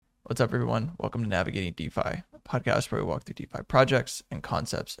What's up, everyone? Welcome to Navigating DeFi, a podcast where we walk through DeFi projects and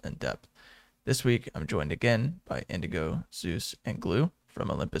concepts in depth. This week, I'm joined again by Indigo, Zeus, and Glue from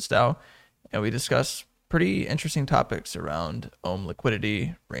OlympusDAO, and we discuss pretty interesting topics around OHM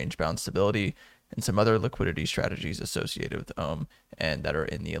liquidity, range-bound stability, and some other liquidity strategies associated with OHM and that are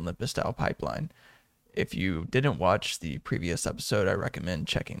in the OlympusDAO pipeline. If you didn't watch the previous episode, I recommend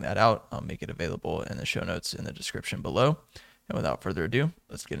checking that out. I'll make it available in the show notes in the description below. And without further ado,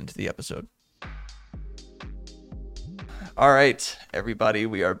 let's get into the episode. All right, everybody,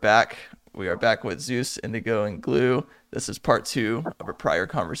 we are back. We are back with Zeus, Indigo, and Glue. This is part 2 of a prior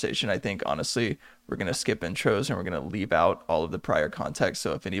conversation. I think, honestly, we're going to skip intros and we're going to leave out all of the prior context.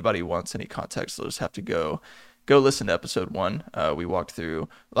 So if anybody wants any context, they'll just have to go listen to episode 1. We walked through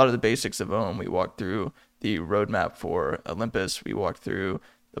a lot of the basics of OHM. We walked through the roadmap for Olympus. We walked through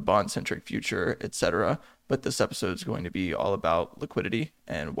the bond-centric future, etc. But this episode is going to be all about liquidity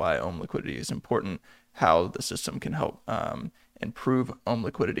and why OHM liquidity is important, how the system can help improve OHM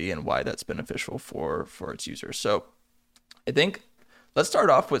liquidity, and why that's beneficial for its users. So I think let's start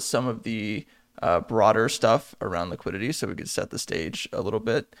off with some of the broader stuff around liquidity so we could set the stage a little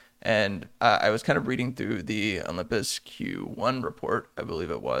bit. And I was kind of reading through the Olympus Q1 report, I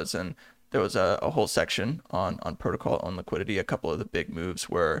believe it was, and there was a whole section on protocol on liquidity. A couple of the big moves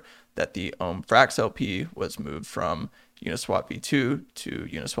were that the OHM Frax LP was moved from Uniswap v2 to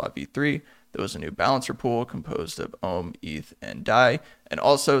Uniswap v3. There was a new balancer pool composed of OHM, ETH, and DAI. And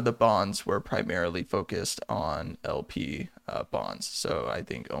also the bonds were primarily focused on LP bonds. So I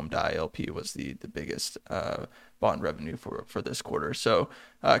think OHM DAI LP was the biggest bond revenue for this quarter. So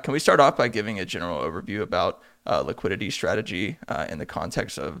can we start off by giving a general overview about liquidity strategy in the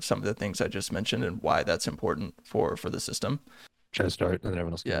context of some of the things I just mentioned and why that's important for the system? Try to start, and then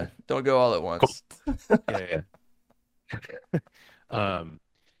everyone else. Yeah, don't go all at once. Cool. Yeah.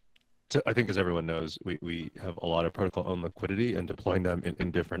 So I think, as everyone knows, we have a lot of protocol owned liquidity, and deploying them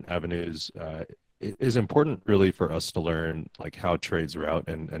in different avenues it is important, really, for us to learn like how trades route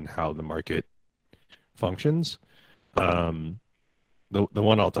and how the market functions. The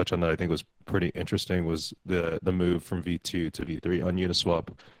one I'll touch on that I think was pretty interesting was the move from V2 to V3 on Uniswap.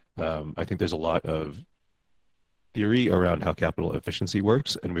 I think there's a lot of theory around how capital efficiency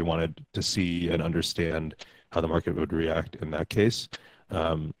works, and we wanted to see and understand how the market would react in that case.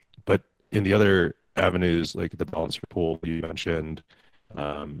 But in the other avenues, like the balancer pool you mentioned,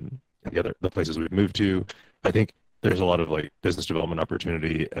 and the places we've moved to, I think there's a lot of like business development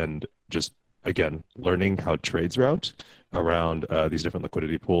opportunity and just, again, learning how trades route around these different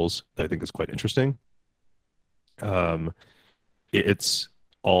liquidity pools that I think is quite interesting. It's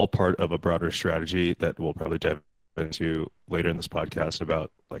all part of a broader strategy that we'll probably dive into later in this podcast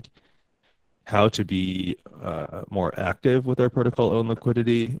about like how to be more active with our protocol owned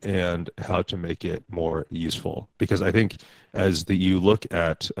liquidity and how to make it more useful. Because I think as you look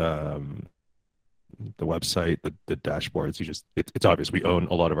at the website, the dashboards, it's obvious we own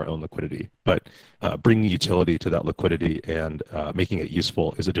a lot of our own liquidity, but bringing utility to that liquidity and making it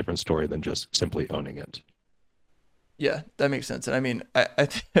useful is a different story than just simply owning it. Yeah, that makes sense. And I mean, I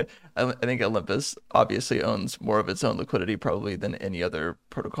think Olympus obviously owns more of its own liquidity probably than any other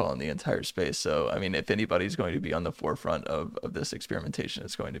protocol in the entire space. So, I mean, if anybody's going to be on the forefront of this experimentation,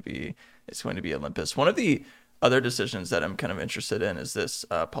 it's going to be Olympus. One of the other decisions that I'm kind of interested in is this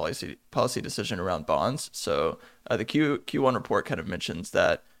policy decision around bonds. So the Q1 report kind of mentions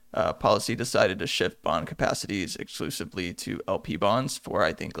that policy decided to shift bond capacities exclusively to LP bonds for,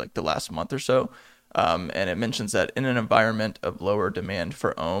 I think, like the last month or so. And it mentions that in an environment of lower demand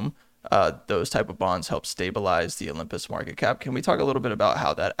for OHM, those type of bonds help stabilize the Olympus market cap. Can we talk a little bit about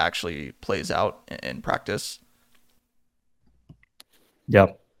how that actually plays out in practice? Yeah.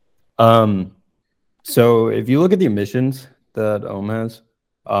 So if you look at the emissions that OHM has,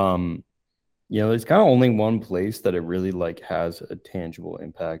 there's kind of only one place that it really like has a tangible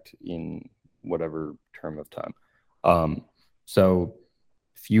impact in whatever term of time. So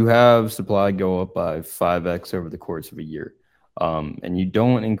if you have supply go up by 5x over the course of a year, and you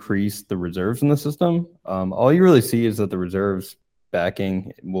don't increase the reserves in the system, all you really see is that the reserves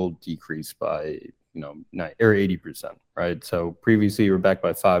backing will decrease by 80%, right? So previously you were backed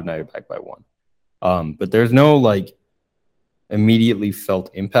by 5, now you're backed by 1. But there's no like immediately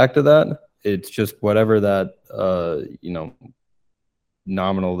felt impact of that. It's just whatever that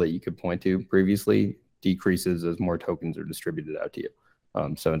nominal that you could point to previously decreases as more tokens are distributed out to you.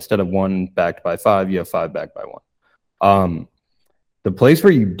 So instead of 1 backed by 5, you have 5 backed by 1. The place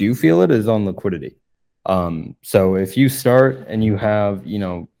where you do feel it is on liquidity. So if you start and you have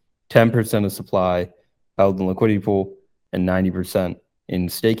 10% of supply held in liquidity pool and 90% in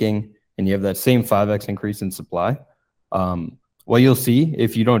staking and you have that same 5x increase in supply, what you'll see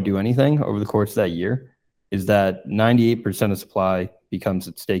if you don't do anything over the course of that year is that 98% of supply becomes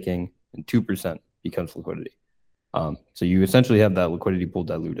at staking and 2% becomes liquidity. So you essentially have that liquidity pool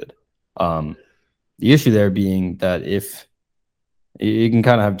diluted. The issue there being that if you can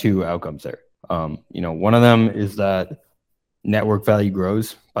kind of have two outcomes there. One of them is that network value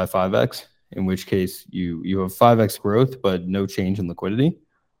grows by 5x, in which case you have 5x growth, but no change in liquidity.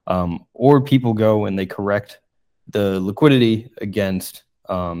 Or people go and they correct the liquidity against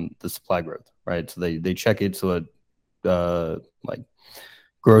the supply growth, right? So they check it so that like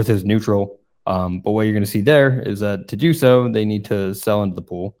growth is neutral. But what you're going to see there is that to do so, they need to sell into the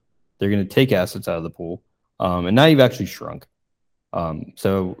pool. They're going to take assets out of the pool. And now you've actually shrunk.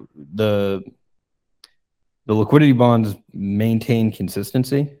 So the liquidity bonds maintain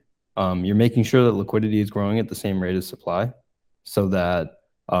consistency. You're making sure that liquidity is growing at the same rate as supply so that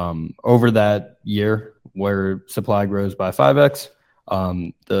over that year where supply grows by 5x,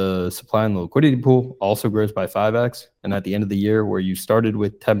 the supply in the liquidity pool also grows by 5x. And at the end of the year where you started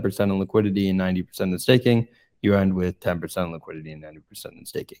with 10% in liquidity and 90% in staking, you end with 10% in liquidity and 90% in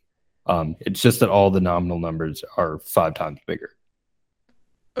staking. It's just that all the nominal numbers are 5 times bigger.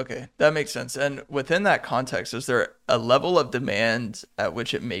 Okay, that makes sense. And within that context, is there a level of demand at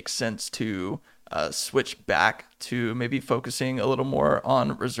which it makes sense to switch back to maybe focusing a little more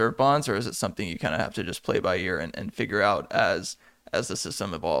on reserve bonds, or is it something you kind of have to just play by ear and figure out as the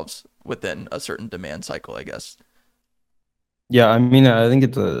system evolves within a certain demand cycle, I guess? Yeah, I mean, I think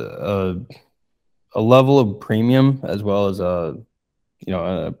it's a level of premium as well as a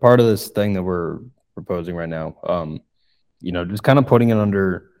part of this thing that we're proposing right now. Just kind of putting it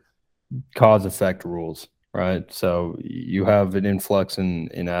under cause effect rules, right? So you have an influx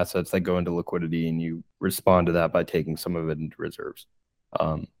in assets that go into liquidity and you respond to that by taking some of it into reserves.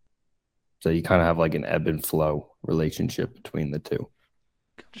 So you kind of have like an ebb and flow relationship between the two.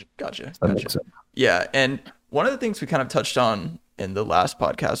 Gotcha. Gotcha. Yeah. And one of the things we kind of touched on in the last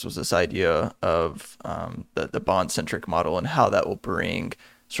podcast was this idea of the bond-centric model and how that will bring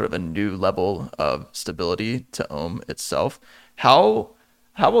sort of a new level of stability to OHM itself. How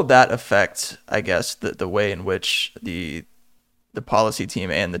will that affect, I guess, the way in which the policy team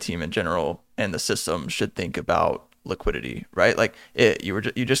and the team in general and the system should think about liquidity, right? Like you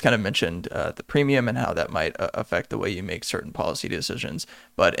just kind of mentioned the premium and how that might affect the way you make certain policy decisions.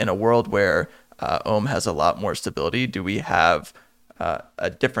 But in a world where OHM has a lot more stability, do we have a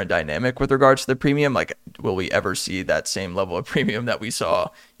different dynamic with regards to the premium? Like, will we ever see that same level of premium that we saw,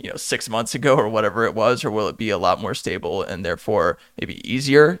 6 months ago or whatever it was, or will it be a lot more stable and therefore maybe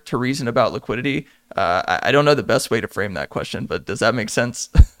easier to reason about liquidity? I don't know the best way to frame that question, but does that make sense?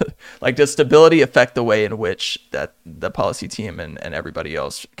 Like, does stability affect the way in which that the policy team and everybody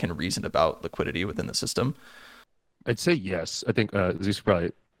else can reason about liquidity within the system? I'd say yes. I think Zeus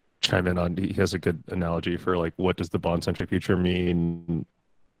probably chime in on. He has a good analogy for like what does the bond-centric future mean,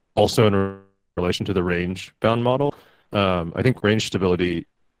 also in relation to the range-bound model. I think range stability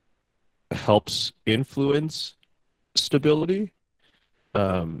helps influence stability,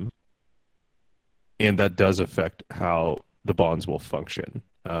 and that does affect how the bonds will function.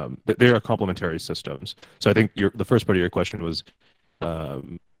 They are complementary systems. So I think the first part of your question was, how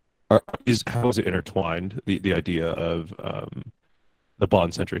is it intertwined? The idea of the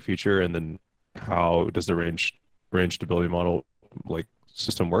bond-centric future, and then how does the range stability model like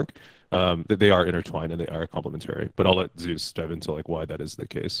system work? They are intertwined and they are complementary. But I'll let Zeus dive into like why that is the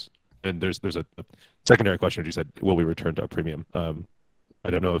case. And there's a secondary question. You said, will we return to a premium? I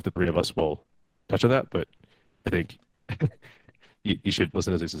don't know if the three of us will touch on that, but I think you should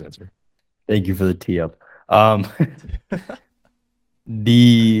listen to Zeus's answer. Thank you for the tee up.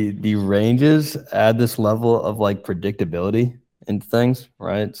 The ranges add this level of like predictability into things,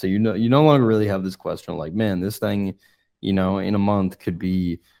 right? So you no longer really have this question like, man, this thing, in a month could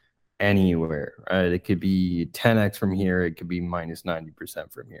be anywhere, right? It could be 10x from here, it could be minus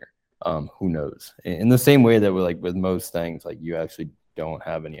 90% from here. Who knows? In the same way that we're like with most things, like you actually don't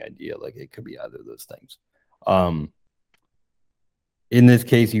have any idea, like it could be either of those things. In this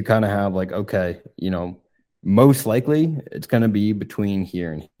case, you kind of have like, okay, most likely it's going to be between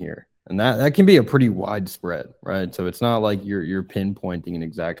here and here. And that can be a pretty wide spread, right? So it's not like you're pinpointing an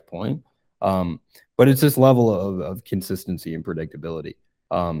exact point, but it's this level of consistency and predictability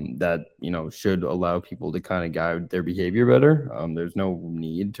that should allow people to kind of guide their behavior better. There's no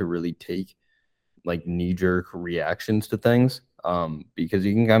need to really take like knee-jerk reactions to things because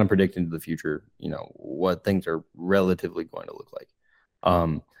you can kind of predict into the future, what things are relatively going to look like.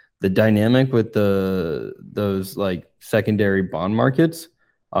 the dynamic with those like secondary bond markets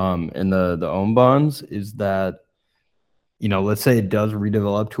and the own bonds is that, let's say it does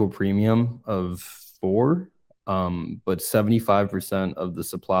redevelop to a premium of 4, but 75% of the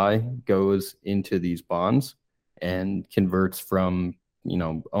supply goes into these bonds and converts from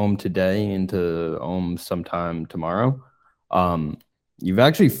ohm today into ohm sometime tomorrow. You've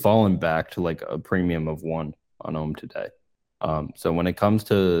actually fallen back to like a premium of 1 on ohm today. So when it comes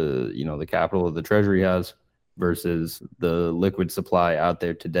to the capital the treasury has versus the liquid supply out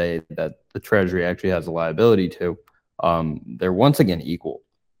there today that the treasury actually has a liability to, they're once again equal.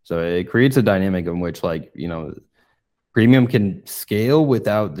 So it creates a dynamic in which premium can scale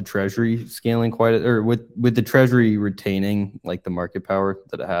without the treasury scaling or with the treasury retaining like the market power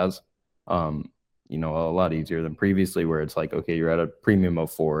that it has. A lot easier than previously where it's like, okay, you're at a premium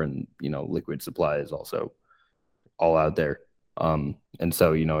of 4 and liquid supply is also all out there. And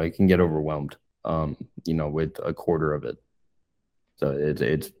so it can get overwhelmed with a quarter of it. So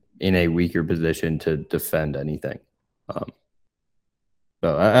it's in a weaker position to defend anything.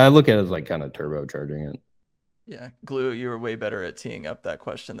 So I look at it as like kind of turbocharging it. Yeah, Glue, you were way better at teeing up that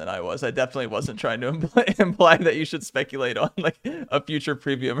question than I was. I definitely wasn't trying to imply that you should speculate on like a future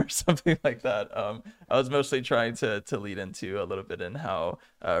premium or something like that. I was mostly trying to lead into a little bit in how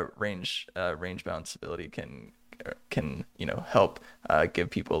range bound stability can help give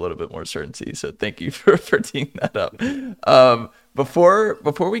people a little bit more certainty. So thank you for teeing that up.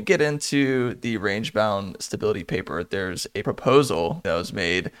 Before we get into the range bound stability paper, there's a proposal that was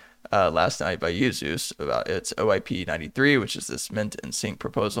made last night by Zeus about its OIP 93, which is this mint and sync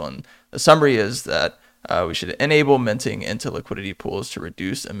proposal. And the summary is that we should enable minting into liquidity pools to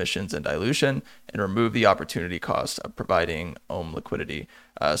reduce emissions and dilution and remove the opportunity cost of providing ohm liquidity.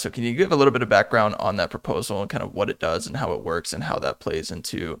 So can you give a little bit of background on that proposal and kind of what it does and how it works and how that plays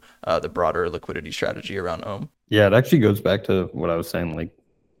into the broader liquidity strategy around ohm? Yeah, it actually goes back to what I was saying like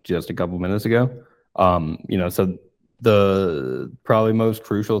just a couple minutes ago. So the probably most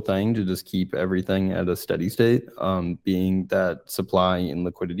crucial thing to just keep everything at a steady state, being that supply and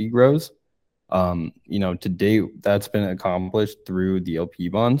liquidity grows. To date, that's been accomplished through the LP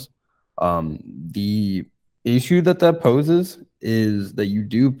bonds. The issue that poses is that you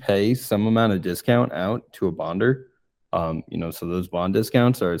do pay some amount of discount out to a bonder. So those bond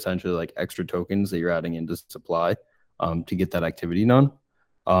discounts are essentially like extra tokens that you're adding into supply to get that activity done.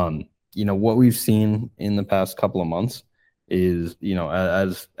 What we've seen in the past couple of months is,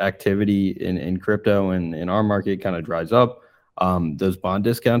 as activity in crypto and in our market kind of dries up, those bond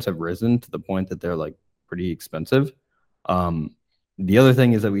discounts have risen to the point that they're like pretty expensive. The other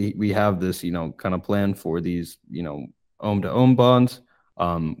thing is that we have this, kind of plan for these, ohm to ohm bonds,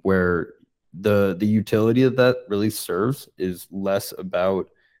 where the utility that really serves is less about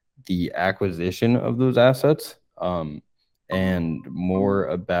the acquisition of those assets, and more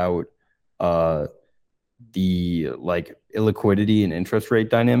about the like illiquidity and interest rate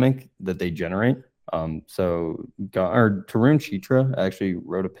dynamic that they generate. So Tarun Chitra actually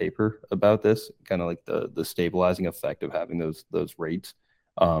wrote a paper about this, kind of like the stabilizing effect of having those rates,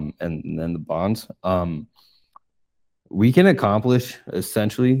 and then the bonds. We can accomplish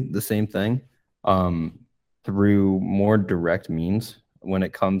essentially the same thing through more direct means when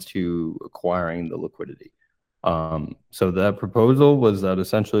it comes to acquiring the liquidity. So that proposal was that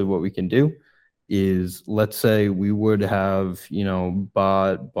essentially what we can do is, let's say we would have,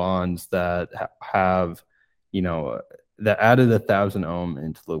 bought bonds that have, that added 1,000 ohm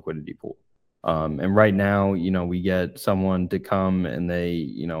into the liquidity pool. And right now, we get someone to come and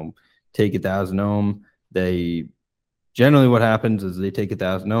they, take 1,000 ohm. They generally what happens is they take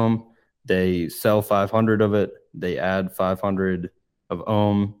 1,000 ohm, they sell 500 of it, they add 500 of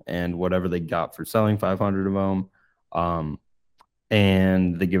ohm and whatever they got for selling 500 of ohm,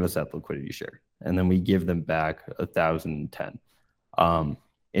 and they give us that liquidity share. And then we give them back 1,010.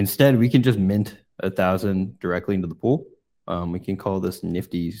 Instead, we can just mint 1,000 directly into the pool. We can call this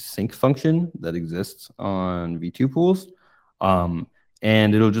nifty sync function that exists on V2 pools. And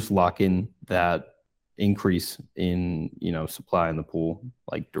it'll just lock in that increase in, supply in the pool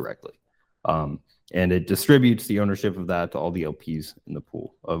like directly. And it distributes the ownership of that to all the LPs in the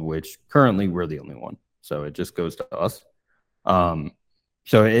pool, of which currently we're the only one. So it just goes to us.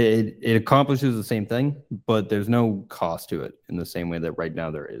 So it accomplishes the same thing, but there's no cost to it in the same way that right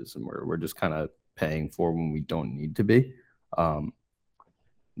now there is, and we're just kind of paying for when we don't need to be.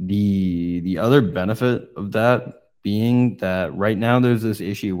 The other benefit of that being that right now there's this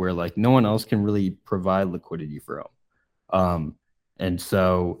issue where like no one else can really provide liquidity for ohm. And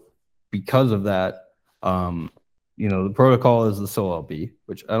so because of that, the protocol is the sole LP,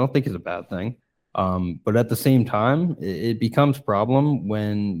 which I don't think is a bad thing. But at the same time, it becomes a problem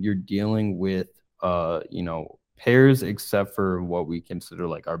when you're dealing with, pairs, except for what we consider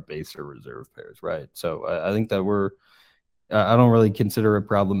like our base or reserve pairs, right? So I think that I don't really consider it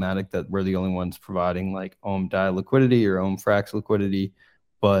problematic that we're the only ones providing like OHM liquidity or OHM Frax liquidity,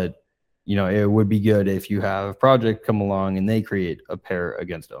 but it would be good if you have a project come along and they create a pair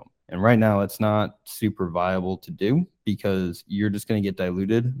against OHM. And right now, it's not super viable to do because you're just going to get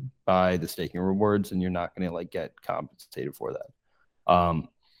diluted by the staking rewards, and you're not going to like get compensated for that.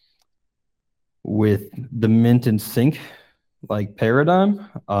 With the mint and sync like paradigm,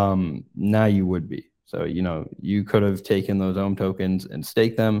 now you would be. So you could have taken those OHM tokens and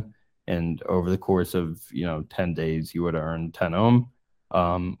staked them, and over the course of 10 days, you would earn 10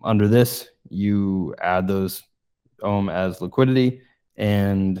 OHM. Under this, you add those OHM as liquidity,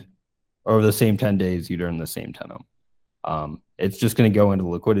 and over the same 10 days, you'd earn the same 10 OHM. It's just going to go into the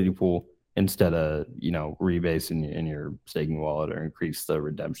liquidity pool instead of, rebase in your staking wallet or increase the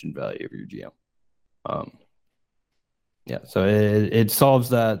redemption value of your GM. So it solves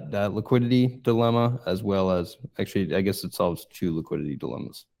that liquidity dilemma, as well as, actually, I guess it solves two liquidity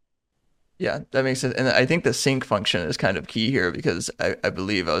dilemmas. Yeah, that makes sense. And I think the sync function is kind of key here, because I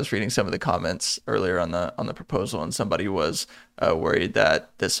believe I was reading some of the comments earlier on the proposal, and somebody was worried that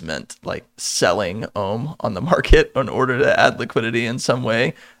this meant like selling OHM on the market in order to add liquidity in some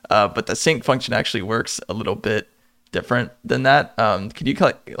way. But the sync function actually works a little bit different than that. Could you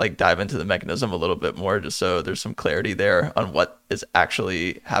like dive into the mechanism a little bit more, just so there's some clarity there on what is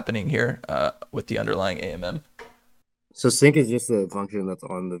actually happening here with the underlying AMM? So sync is just a function that's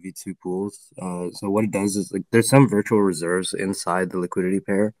on the V2 pools. So what it does is, like, there's some virtual reserves inside the liquidity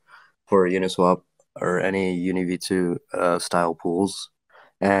pair for Uniswap or any Uni V2 style pools.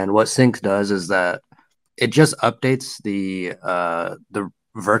 And what sync does is that it just updates the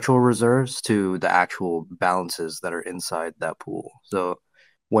virtual reserves to the actual balances that are inside that pool. So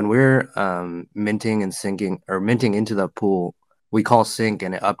when we're minting and syncing, or minting into that pool, we call sync,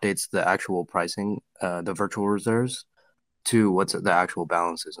 and it updates the actual pricing, the virtual reserves, to what's the actual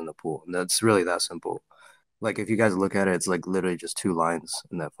balances in the pool. And that's really that simple. Like, if you guys look at it, it's like literally just 2 lines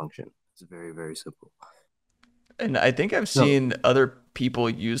in that function. It's very, very simple. And I think I've seen other people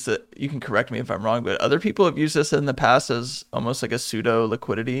use it. You can correct me if I'm wrong, but other people have used this in the past as almost like a pseudo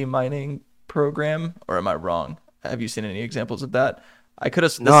liquidity mining program. Or am I wrong? Have you seen any examples of that?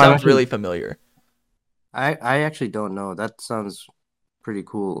 This sounds really familiar. I actually don't know. That sounds pretty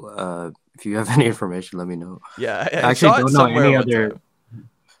cool. If you have any information, let me know. Yeah, I actually don't know any other.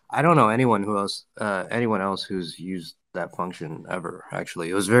 I don't know anyone else who's used that function ever. Actually,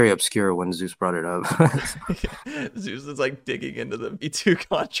 it was very obscure when Zeus brought it up. Zeus is like digging into the V2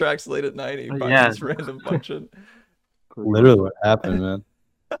 contracts late at night. He finds this random function. Literally, what happened, man?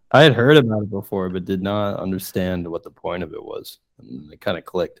 I had heard about it before, but did not understand what the point of it was, and it kind of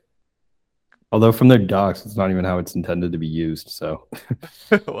clicked. Although from their docs, it's not even how it's intended to be used. So,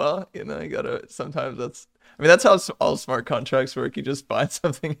 well, you gotta. Sometimes that's how all smart contracts work. You just find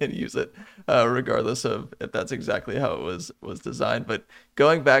something and use it, regardless of if that's exactly how it was designed. But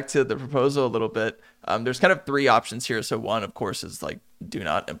going back to the proposal a little bit, there's kind of 3 options here. So one, of course, is like, do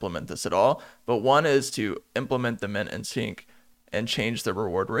not implement this at all. But one is to implement the mint and sync and change the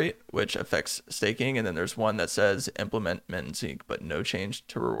reward rate, which affects staking. And then there's one that says implement mint and sync, but no change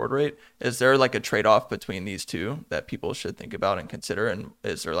to reward rate. Is there like a trade-off between these two that people should think about and consider? And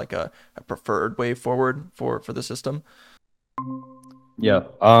is there like a preferred way forward for the system? Yeah.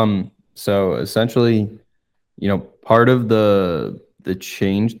 So essentially, part of the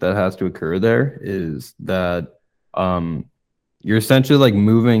change that has to occur there is that you're essentially like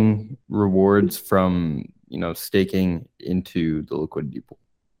moving rewards from staking into the liquidity pool.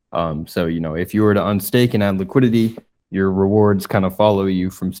 So if you were to unstake and add liquidity, your rewards kind of follow you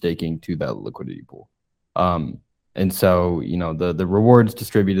from staking to that liquidity pool. And so the rewards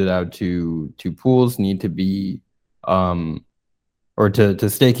distributed out to pools need to be or to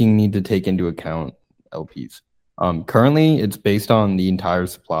staking need to take into account LPs. Currently, it's based on the entire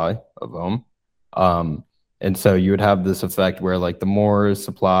supply of OHM. And so you would have this effect where like the more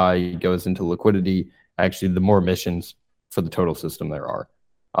supply goes into liquidity, actually the more emissions for the total system there are.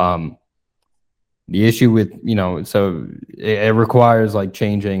 The issue with, so it requires like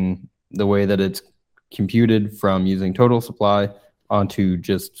changing the way that it's computed from using total supply onto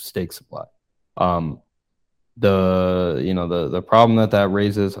just stake supply. The problem that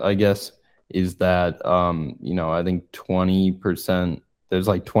raises, I guess, is that, I think 20%, there's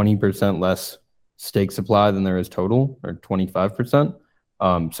like 20% less stake supply than there is total, or 25%.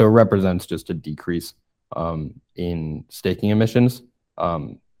 So it represents just a decrease. in staking emissions.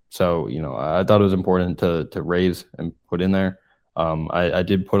 So I thought it was important to raise and put in there. I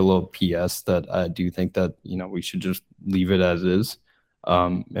did put a little PS that I do think that we should just leave it as is,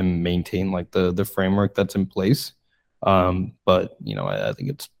 and maintain like the framework that's in place. But I think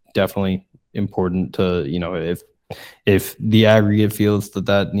it's definitely important to if the aggregate feels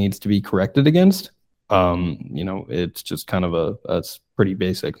that needs to be corrected against, it's just kind of a pretty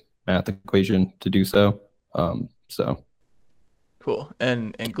basic math equation to do so. So Cool.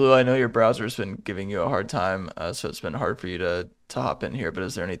 And Glue, I know your browser's been giving you a hard time, so it's been hard for you to hop in here. But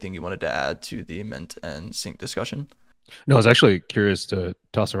is there anything you wanted to add to the mint and sync discussion? No, I was actually curious to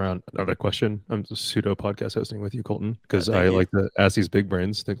toss around another question. I'm pseudo podcast hosting with you, Colton, because I like to ask these big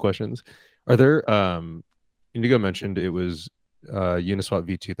brains think questions. Are there Indigo mentioned it was Uniswap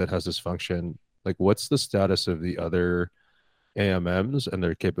V2 that has this function. Like, what's the status of the other AMMs and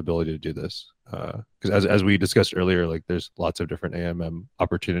their capability to do this? Because as we discussed earlier, like there's lots of different AMM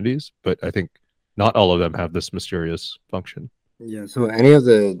opportunities, but I think not all of them have this mysterious function. Yeah, so any of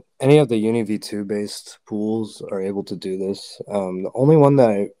the Uni V2 based pools are able to do this. The only one that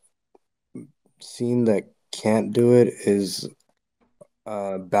I've seen that can't do it is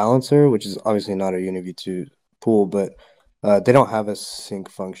Balancer, which is obviously not a Uni V2 pool, but they don't have a sync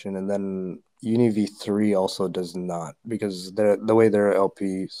function. And then Uni V3 also does not, because the way their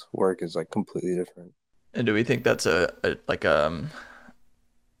LPs work is like completely different. And do we think that's a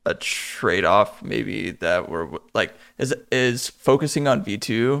trade-off maybe that we're like is focusing on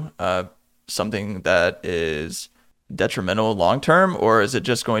V2 something that is detrimental long term, or is it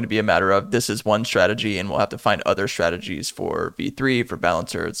just going to be a matter of this is one strategy and we'll have to find other strategies for V3, for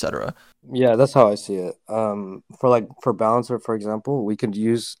Balancer, etc.? Yeah, that's how I see it. For Balancer, for example, we could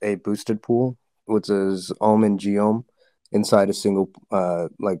use a boosted pool, which is Ohm and Geom inside a single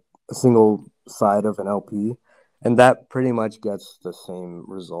side of an LP, and that pretty much gets the same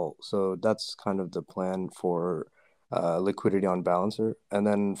result. So that's kind of the plan for liquidity on Balancer. And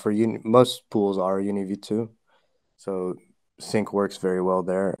then for most pools are Uni V2, so sync works very well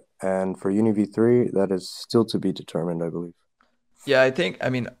there. And for Uni V3, that is still to be determined, I believe. Yeah, I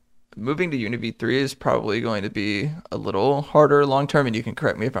mean, moving to Uni V3 is probably going to be a little harder long term, and you can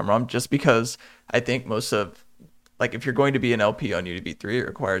correct me if I'm wrong, just because I think most of, like, if you're going to be an LP on Uni V3, it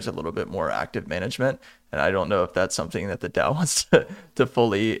requires a little bit more active management. And I don't know if that's something that the DAO wants to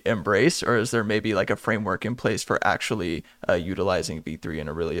fully embrace, or is there maybe like a framework in place for actually utilizing V3 in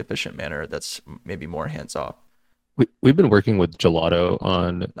a really efficient manner that's maybe more hands off? We've been working with Gelato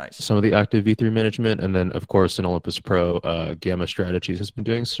on Nice. some of the active V3 management, and then of course in Olympus Pro, Gamma Strategies has been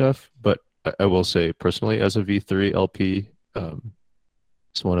doing stuff. But I will say personally, as a V3 LP,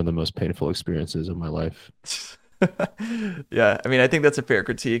 it's one of the most painful experiences of my life. Yeah, I mean, I think that's a fair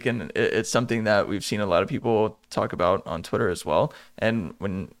critique, and it's something that we've seen a lot of people talk about on Twitter as well. And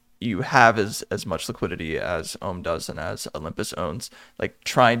when you have as much liquidity as Ohm does and as Olympus owns, like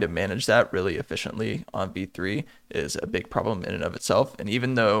trying to manage that really efficiently on V3 is a big problem in and of itself. And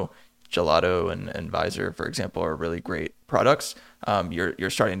even though Gelato and Visor, for example, are really great products, you're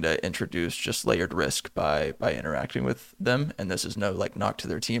starting to introduce just layered risk by interacting with them. And this is no like knock to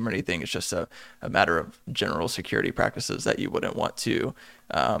their team or anything. It's just a matter of general security practices that you wouldn't want to,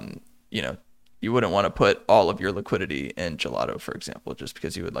 you wouldn't want to put all of your liquidity in Gelato, for example, just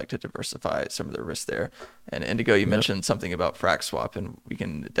because you would like to diversify some of the risk there. And Indigo, you mentioned something about FracSwap, and we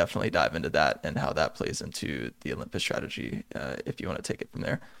can definitely dive into that and how that plays into the Olympus strategy if you want to take it from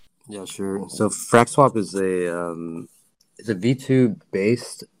there. Yeah, sure. So FracSwap is a V2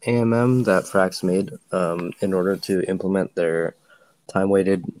 based AMM that Frax made in order to implement their time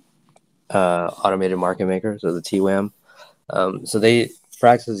weighted automated market maker, so the TWAM.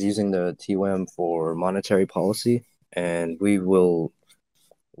 Frax is using the TWAM for monetary policy, and we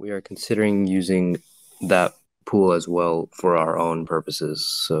are considering using that pool as well for our own purposes.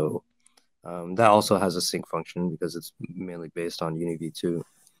 So that also has a sync function because it's mainly based on Uni V2.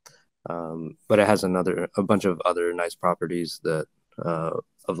 But it has a bunch of other nice properties that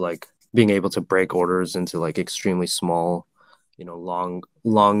of like being able to break orders into like extremely small,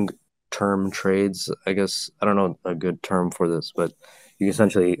 long term trades. I guess I don't know a good term for this, but you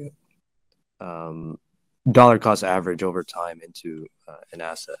essentially dollar cost average over time into an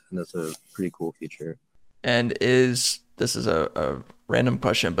asset, and that's a pretty cool feature. And this is a random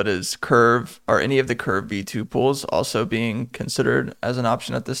question, but are any of the Curve V2 pools also being considered as an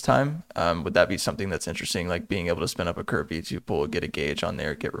option at this time? Would that be something that's interesting, like being able to spin up a Curve V2 pool, get a gauge on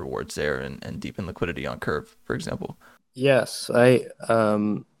there, get rewards there, and deepen liquidity on Curve, for example? Yes,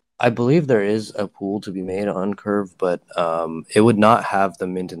 I believe there is a pool to be made on Curve, but it would not have the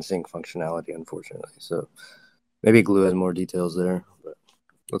mint and sync functionality, unfortunately. So maybe Glue has more details there, but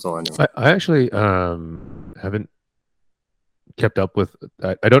that's all I know. I actually haven't kept up with.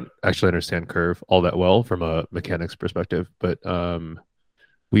 I don't actually understand Curve all that well from a mechanics perspective, but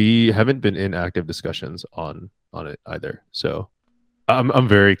we haven't been in active discussions on it either. So I'm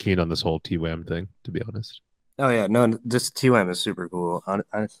very keen on this whole TWAM thing, to be honest. Oh yeah, no, this TWAM is super cool.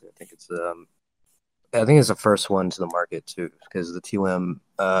 Honestly, I think it's the first one to the market too, because the TWAM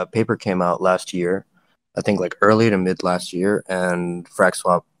paper came out last year, I think like early to mid last year, and Frax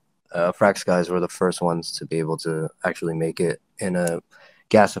guys were the first ones to be able to actually make it in a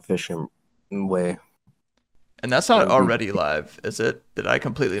gas efficient way. And that's not already live, is it? Did I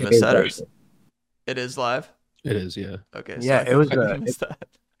completely miss that? Or it is live? It is, yeah. Okay. Yeah, it was.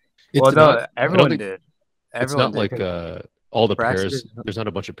 Well, no, everyone did. It's not like all the Frax pairs. There's not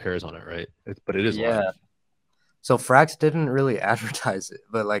a bunch of pairs on it, right? But it is live. So Frax didn't really advertise it,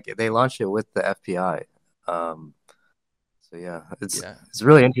 but like they launched it with the FPI. So yeah, it's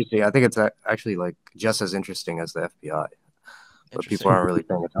really interesting. I think it's actually like just as interesting as the FPI, but people aren't really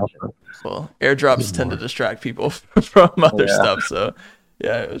paying attention. Well, airdrops tend to distract people from other stuff. So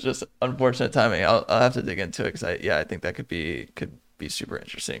yeah, it was just unfortunate timing. I'll have to dig into it because I think that could be super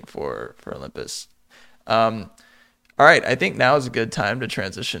interesting for Olympus. All right, I think now is a good time to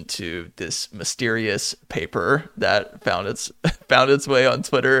transition to this mysterious paper that found its way on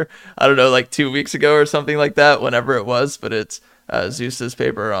Twitter. I don't know, like 2 weeks ago or something like that, whenever it was. But it's Zeus's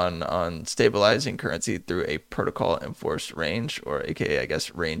paper on stabilizing currency through a protocol enforced range, or AKA, I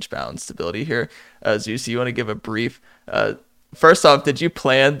guess, range bound stability here. Zeus, you want to give a brief? First off, did you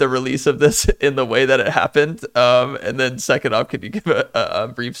plan the release of this in the way that it happened? And then second off, could you give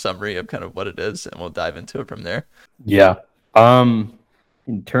a brief summary of kind of what it is, and we'll dive into it from there? Yeah.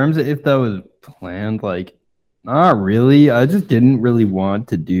 In terms of if that was planned, like, not really. I just didn't really want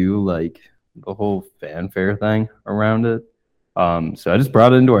to do like the whole fanfare thing around it. So I just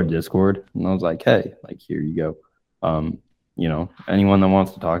brought it into our Discord, and I was like, hey, like, here you go. Anyone that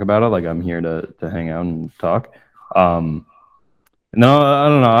wants to talk about it, like, I'm here to hang out and talk. No, I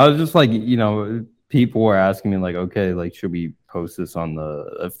don't know. I was just like, people were asking me like, okay, like, should we post this on the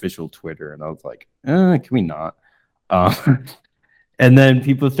official Twitter? And I was like, can we not? And then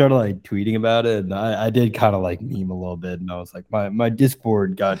people started like tweeting about it, and I did kind of like meme a little bit, and I was like, my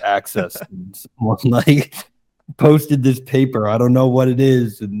Discord got access, and someone like posted this paper. I don't know what it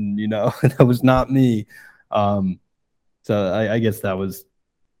is, and that was not me. So I guess that was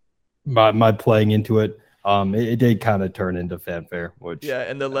my playing into it. It did kind of turn into fanfare, which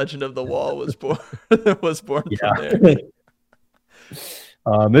and the legend of the wall was born from there. It was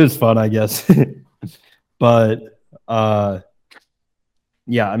fun, I guess. But I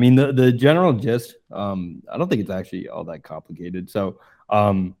mean the general gist, I don't think it's actually all that complicated. So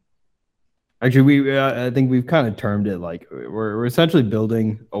actually I think we've kind of termed it like we're essentially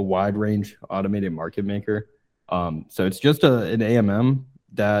building a wide range automated market maker. So it's just an AMM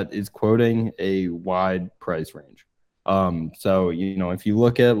that is quoting a wide price range. So if you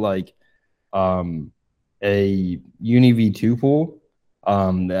look at like a Uni V2 pool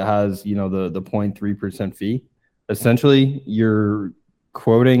that has the 0.3% fee, essentially you're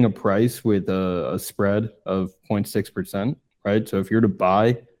quoting a price with a spread of 0.6%, right? So if you're to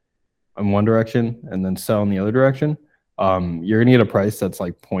buy in one direction and then sell in the other direction, you're gonna get a price that's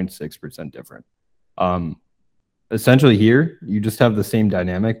like 0.6% different. Essentially here, you just have the same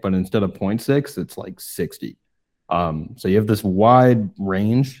dynamic, but instead of 0.6, it's like 60. So you have this wide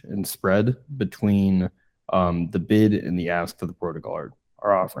range and spread between the bid and the ask that the protocol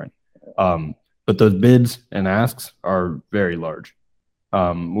are offering. But those bids and asks are very large,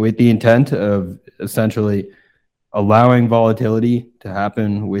 with the intent of essentially allowing volatility to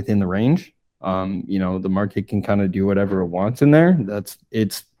happen within the range. The market can kind of do whatever it wants in there. That's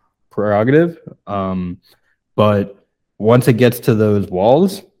its prerogative. But once it gets to those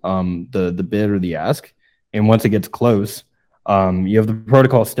walls, the bid or the ask, and once it gets close, you have the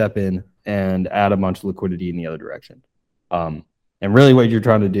protocol step in and add a bunch of liquidity in the other direction. And really what you're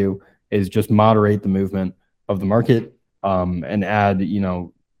trying to do is just moderate the movement of the market, and add,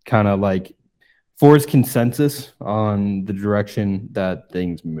 kind of like force consensus on the direction that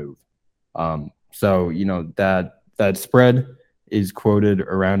things move. So, that spread is quoted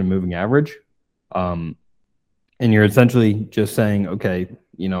around a moving average. And you're essentially just saying, okay,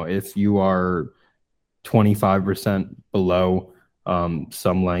 if you are 25% below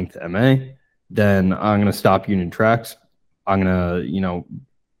some length MA, then I'm going to stop unit tracks. I'm going to,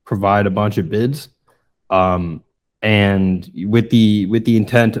 provide a bunch of bids. and with the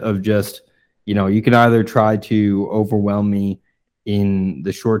intent of just, you can either try to overwhelm me in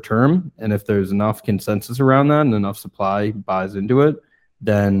the short term, and if there's enough consensus around that and enough supply buys into it,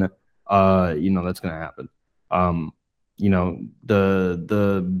 then that's going to happen.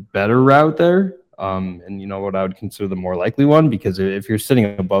 The better route there, and what I would consider the more likely one, because if you're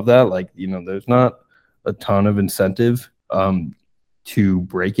sitting above that, there's not a ton of incentive to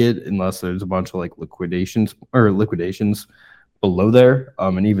break it unless there's a bunch of liquidations below there.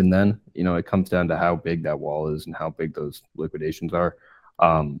 And even then, it comes down to how big that wall is and how big those liquidations are.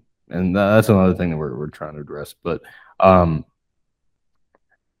 And that's another thing that we're trying to address. But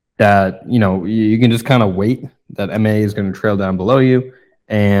that, you can just kind of wait that MA is going to trail down below you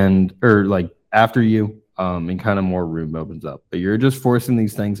or after you, and kind of more room opens up. But you're just forcing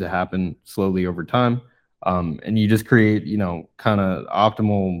these things to happen slowly over time. And you just create, kind of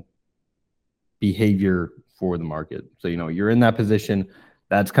optimal behavior for the market. So, you're in that position.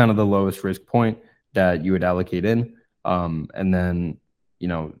 That's kind of the lowest risk point that you would allocate in. And then,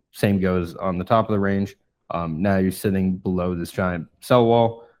 same goes on the top of the range. Now you're sitting below this giant sell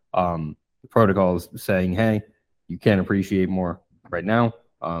wall. The protocol is saying, hey, you can't appreciate more right now.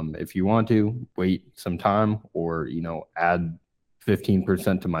 If you want to wait some time or, add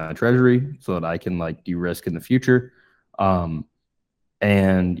 15% to my treasury so that I can de-risk in the future. And,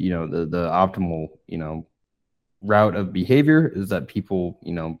 the optimal, route of behavior is that people,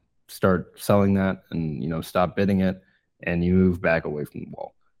 start selling that and, stop bidding it, and you move back away from the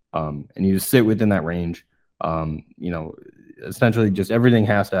wall. And you just sit within that range. Essentially just everything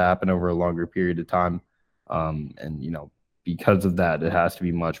has to happen over a longer period of time. And, because of that, it has to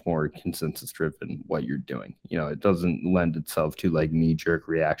be much more consensus driven what you're doing. It doesn't lend itself to knee-jerk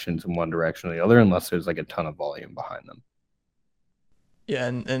reactions in one direction or the other unless there's a ton of volume behind them. Yeah,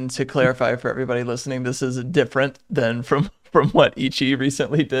 and to clarify for everybody listening, this is different than from what Ichi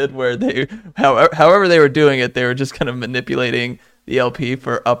recently did, where they, however they were doing it, they were just kind of manipulating the LP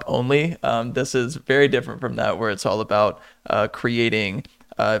for up only. This is very different from that, where it's all about creating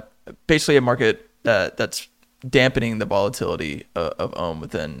basically a market that's dampening the volatility of OHM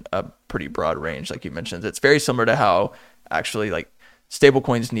within a pretty broad range. Like you mentioned, it's very similar to how actually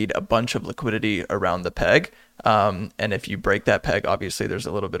stablecoins need a bunch of liquidity around the peg. And if you break that peg, obviously there's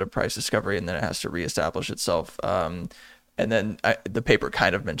a little bit of price discovery and then it has to reestablish itself. And then the paper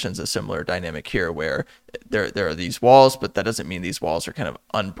kind of mentions a similar dynamic here where there are these walls, but that doesn't mean these walls are kind of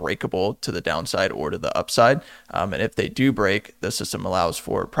unbreakable to the downside or to the upside. And if they do break, the system allows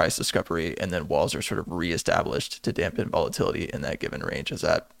for price discovery, and then walls are sort of reestablished to dampen volatility in that given range. Is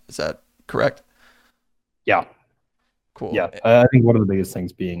that correct? Yeah. Cool. Yeah. I think one of the biggest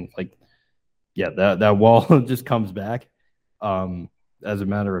things being that wall just comes back as a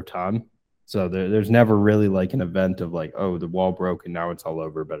matter of time. So there's never really an event of oh, the wall broke and now it's all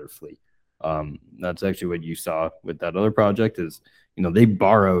over, better flee. That's actually what you saw with that other project is, they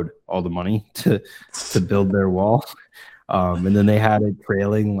borrowed all the money to build their wall. And then they had it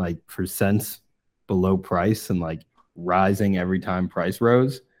trailing for cents below price and rising every time price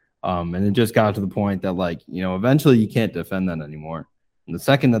rose. And it just got to the point that eventually you can't defend that anymore. And the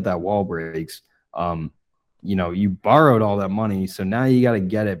second that wall breaks, you borrowed all that money, so now you got to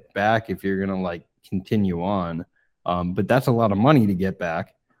get it back if you're gonna continue on. But that's a lot of money to get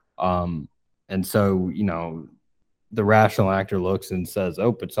back. And so the rational actor looks and says,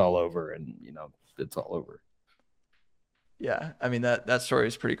 "Oh, it's all over," and it's all over. Yeah, I mean that story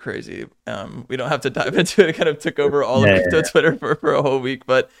is pretty crazy. We don't have to dive into it. It kind of took over all of crypto Twitter for a whole week,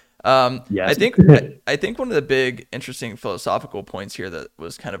 but yes. I think one of the big interesting philosophical points here that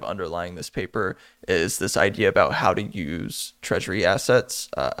was kind of underlying this paper is this idea about how to use treasury assets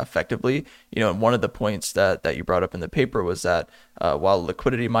effectively. And one of the points that you brought up in the paper was that while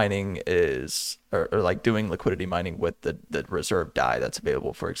liquidity mining is or doing liquidity mining with the reserve DAI that's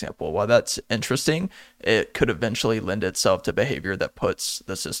available, for example, while that's interesting, it could eventually lend itself to behavior that puts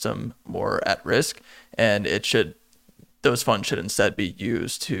the system more at risk, and those funds should instead be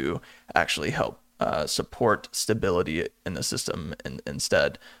used to actually help support stability in the system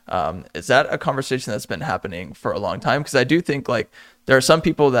instead. Is that a conversation that's been happening for a long time? Because I do think there are some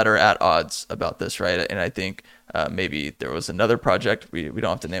people that are at odds about this, right? And I think maybe there was another project, we don't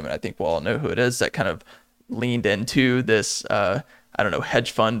have to name it, I think we'll all know who it is, that kind of leaned into this,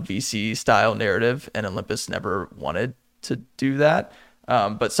 hedge fund VC style narrative, and Olympus never wanted to do that.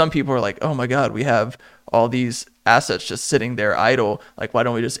 But some people are like, oh my God, we have all these assets just sitting there idle. Why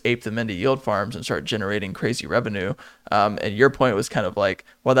don't we just ape them into yield farms and start generating crazy revenue? And your point was kind of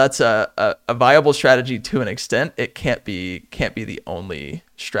well, that's a viable strategy to an extent. It can't be the only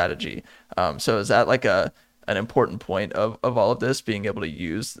strategy. So is that an important point of all of this, being able to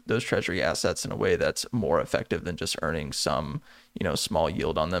use those treasury assets in a way that's more effective than just earning some, small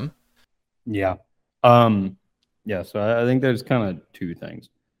yield on them. Yeah. Yeah. So I think there's kind of two things.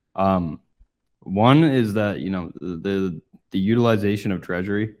 One is that, the utilization of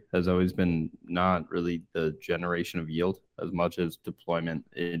treasury has always been not really the generation of yield as much as deployment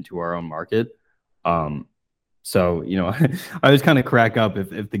into our own market. So, I always kind of crack up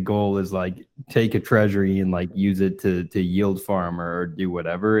if the goal is like take a treasury and like use it to yield farm or do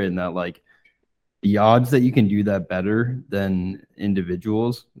whatever, and that like the odds that you can do that better than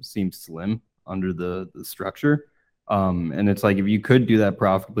individuals seems slim under the structure. And it's like, if you could do that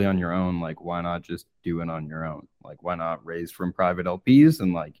profitably on your own, like, why not just do it on your own? Like, why not raise from private LPs?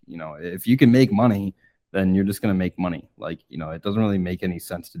 And like, if you can make money, then you're just going to make money. Like, it doesn't really make any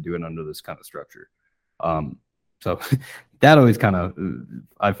sense to do it under this kind of structure. So that always kind of,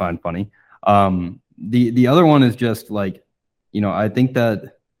 I find funny. The other one is just like, I think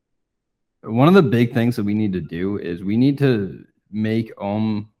that one of the big things that we need to do is we need to make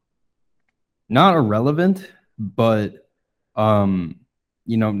not irrelevant, but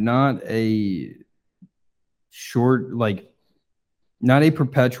not a short, like not a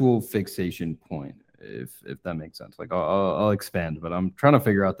perpetual fixation point, if that makes sense. Like I'll expand, but I'm trying to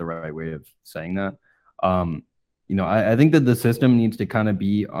figure out the right way of saying that. I think that the system needs to kind of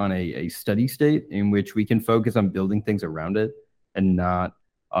be on a steady state in which we can focus on building things around it and not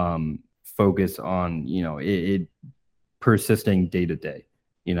focus on it persisting day to day.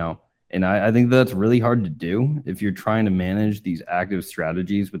 And I think that's really hard to do if you're trying to manage these active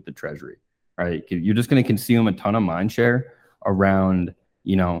strategies with the treasury, right? You're just going to consume a ton of mind share around,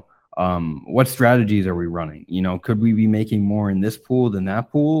 what strategies are we running? Could we be making more in this pool than that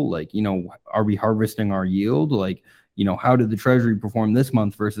pool? Like, are we harvesting our yield? Like, how did the treasury perform this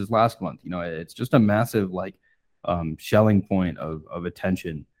month versus last month? It's just a massive, like, shelling point of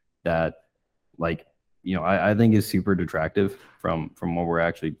attention that, like, I think is super detractive from what we're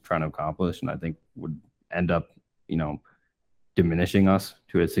actually trying to accomplish, and I think would end up, diminishing us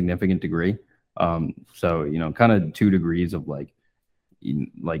to a significant degree. So, kind of 2 degrees of like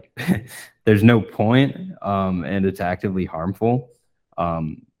there's no point, and it's actively harmful.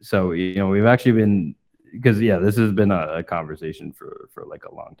 So, we've actually been, because this has been a conversation for like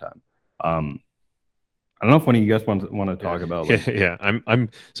a long time. I don't know if one of you guys want to talk about. Like, yeah,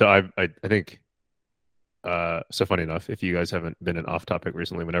 I'm. So I think. So funny enough, if you guys haven't been in off topic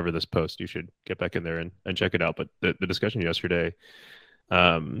recently, whenever this post, you should get back in there and check it out. But the discussion yesterday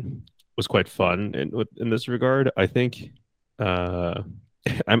was quite fun in this regard. I think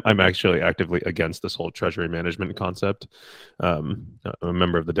I'm actually actively against this whole treasury management concept. I'm a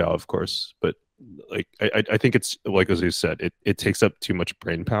member of the DAO, of course, but like I think it's like as you said, it takes up too much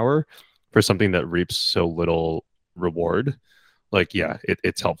brain power for something that reaps so little reward. Like, yeah,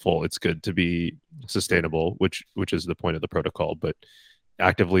 it's helpful. It's good to be sustainable, which is the point of the protocol. But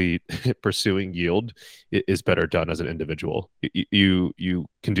actively pursuing yield is better done as an individual. You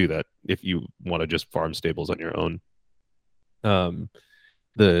can do that if you want to just farm stables on your own.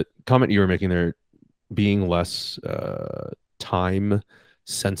 The comment you were making there, being less time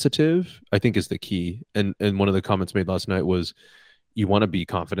sensitive, I think is the key. And one of the comments made last night was you want to be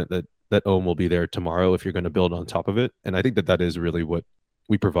confident that OHM will be there tomorrow if you're going to build on top of it. And I think that is really what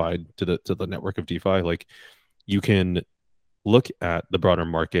we provide to the network of DeFi. Like, you can look at the broader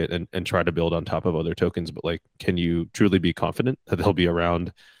market and try to build on top of other tokens, but like, can you truly be confident that they'll be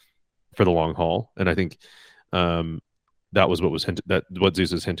around for the long haul? And I think that was what was what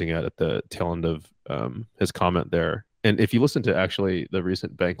Zeus is hinting at the tail end of his comment there. And if you listen to actually the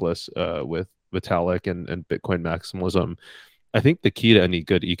recent Bankless with Vitalik and Bitcoin maximalism, I think the key to any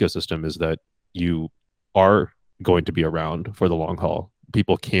good ecosystem is that you are going to be around for the long haul.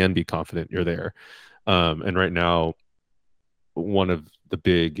 People can be confident you're there. And right now, one of the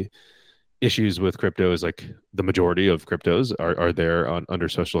big issues with crypto is like the majority of cryptos are there under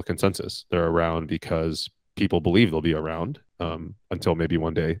social consensus. They're around because people believe they'll be around until maybe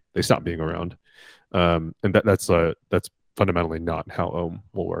one day they stop being around. And that's fundamentally not how OHM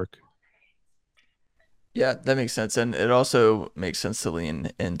will work. Yeah, that makes sense. And it also makes sense to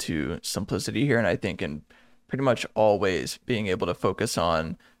lean into simplicity here. And I think in pretty much all ways, being able to focus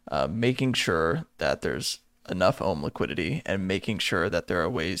on making sure that there's enough OHM liquidity and making sure that there are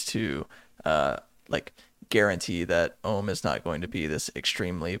ways to like guarantee that OHM is not going to be this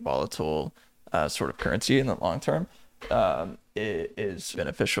extremely volatile sort of currency in the long term it is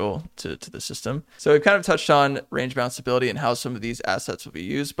beneficial to the system. So we've kind of touched on range bound stability and how some of these assets will be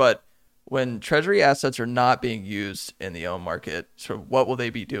used, but when treasury assets are not being used in the own market, so what will they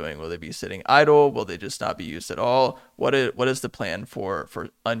be doing? Will they be sitting idle? Will they just not be used at all? What is the plan for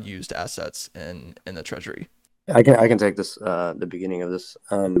unused assets in the treasury? I can take this the beginning of this.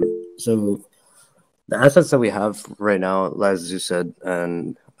 So the assets that we have right now, as Zeus said,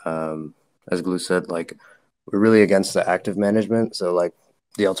 and as Glue said, like we're really against the active management. So like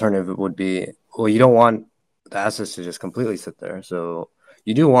the alternative would be, well, you don't want the assets to just completely sit there. So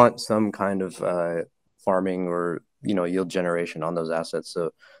you do want some kind of farming or yield generation on those assets.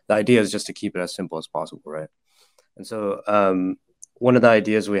 So the idea is just to keep it as simple as possible, right? And so one of the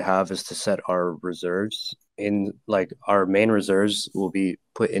ideas we have is to set our reserves in, like our main reserves will be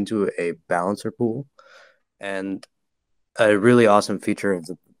put into a balancer pool. And a really awesome feature of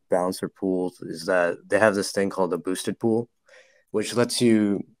the balancer pools is that they have this thing called a boosted pool, which lets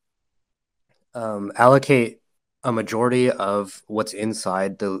you allocate a majority of what's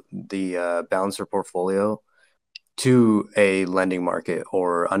inside the balancer portfolio to a lending market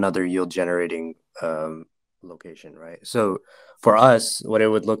or another yield generating location, right? So for us, what it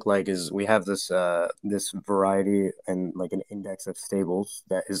would look like is we have this this variety and like an index of stables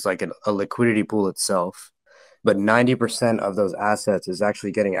that is like a liquidity pool itself, but 90% of those assets is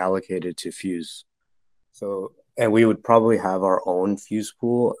actually getting allocated to Fuse. So, and we would probably have our own Fuse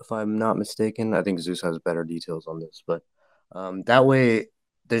pool if I'm not mistaken. I think Zeus has better details on this, but that way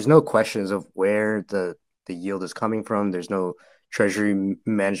there's no questions of where the yield is coming from. There's no treasury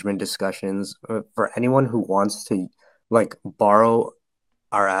management discussions. For anyone who wants to like borrow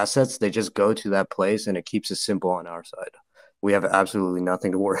our assets, they just go to that place and it keeps it simple on our side. We have absolutely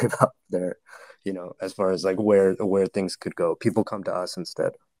nothing to worry about there, as far as like where things could go. People come to us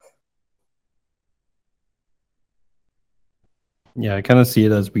instead. Yeah, I kind of see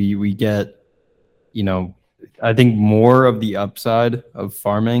it as we get, I think more of the upside of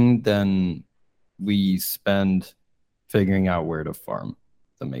farming than we spend figuring out where to farm.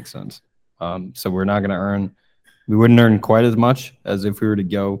 If that makes sense. So we're not going to we wouldn't earn quite as much as if we were to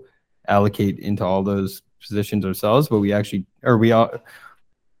go allocate into all those positions ourselves, but we actually,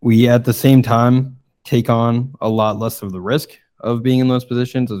 we at the same time take on a lot less of the risk of being in those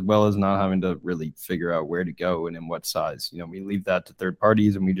positions, as well as not having to really figure out where to go and in what size. We leave that to third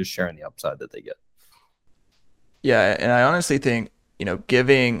parties and we just share in the upside that they get. Yeah, and I honestly think,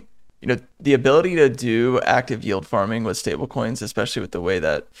 giving, the ability to do active yield farming with stablecoins, especially with the way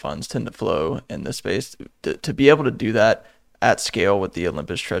that funds tend to flow in this space, to be able to do that at scale with the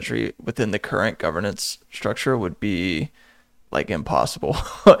Olympus Treasury within the current governance structure would be like impossible,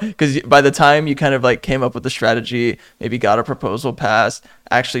 because by the time you kind of like came up with the strategy, maybe got a proposal passed,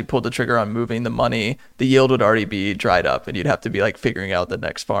 actually pulled the trigger on moving the money, the yield would already be dried up and you'd have to be like figuring out the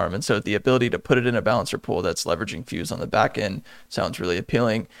next farm. And so the ability to put it in a balancer pool that's leveraging Fuse on the back end sounds really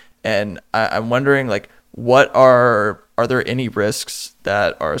appealing. And I'm wondering, like, are there any risks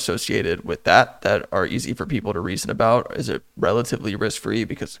that are associated with that are easy for people to reason about? Is it relatively risk free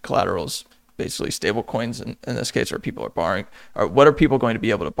because collateral's basically stable coins in this case, or people are borrowing, or what are people going to be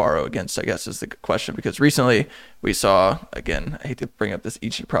able to borrow against, I guess, is the question. Because recently we saw, again, I hate to bring up this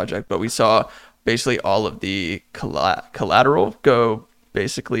Ichi project, but we saw basically all of the collateral go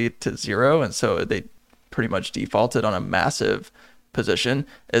basically to zero. And so they pretty much defaulted on a massive position.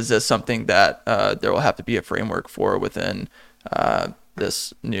 Is this something that there will have to be a framework for within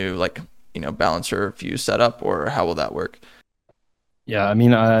this new balancer Fuse setup, or how will that work? Yeah, I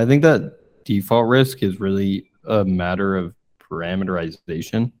mean, I think that default risk is really a matter of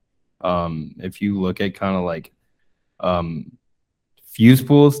parameterization. If you look at kind of like Fuse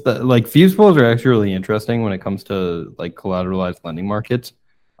pools, Fuse pools are actually really interesting when it comes to like collateralized lending markets,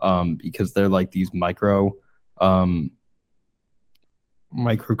 because they're like these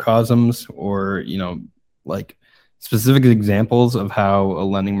microcosms, or like specific examples of how a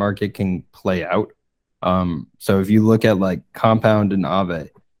lending market can play out. So if you look at like Compound and Aave,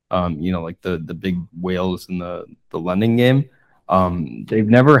 like the big whales in the lending game, they've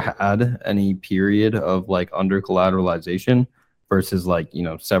never had any period of like under collateralization, versus like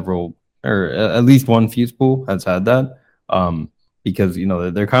several, or at least one Fuse pool has had that, because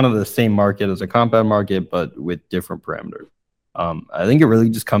they're kind of the same market as a Compound market but with different parameters. I think it really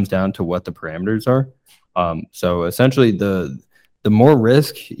just comes down to what the parameters are. So essentially, the more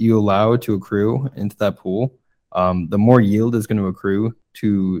risk you allow to accrue into that pool, the more yield is going to accrue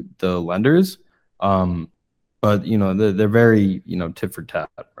to the lenders. But they're very tit for tat,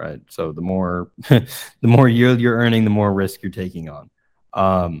 right? So the more the more yield you're earning, the more risk you're taking on.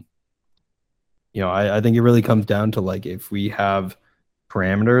 I think it really comes down to like, if we have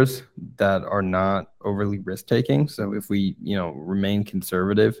parameters that are not overly risk taking. So if we, remain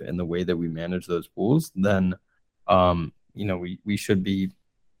conservative in the way that we manage those pools, then, we should be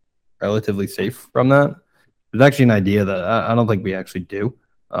relatively safe from that. There's actually an idea that I don't think we actually do,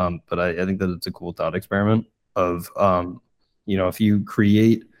 but I think that it's a cool thought experiment of, if you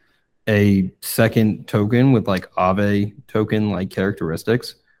create a second token with like Aave token like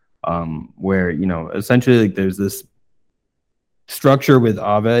characteristics, where essentially like there's this structure with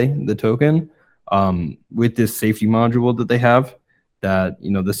Aave, the token, with this safety module that they have, that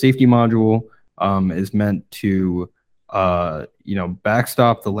the safety module is meant to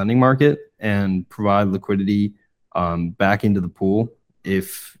backstop the lending market and provide liquidity back into the pool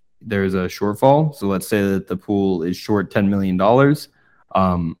if there's a shortfall. So let's say that the pool is short $10 million.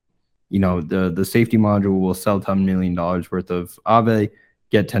 The safety module will sell $10 million worth of Aave,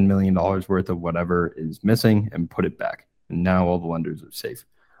 get $10 million worth of whatever is missing, and put it back. And now all the lenders are safe.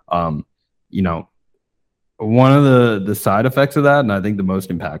 One of the side effects of that, and I think the most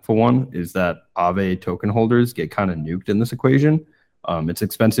impactful one, is that Aave token holders get kind of nuked in this equation. It's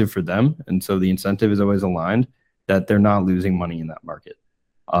expensive for them, and so the incentive is always aligned that they're not losing money in that market.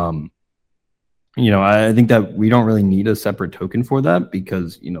 I think that we don't really need a separate token for that,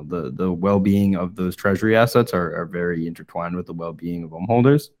 because the well-being of those treasury assets are very intertwined with the well-being of OHM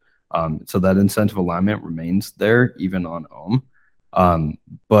holders. So that incentive alignment remains there even on OHM.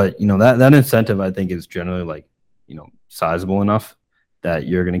 But that incentive, I think, is generally sizable enough that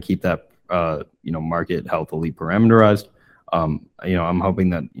you're going to keep that market healthily parameterized. I'm hoping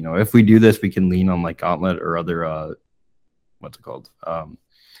that if we do this, we can lean on like Gauntlet or other what's it called,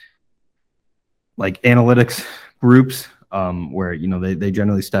 like analytics groups, where they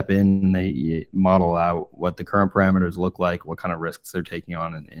generally step in and they model out what the current parameters look like, what kind of risks they're taking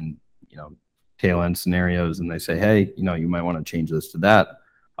on in tail end scenarios, and they say, hey, you might want to change this to that.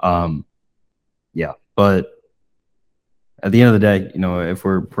 But at the end of the day, if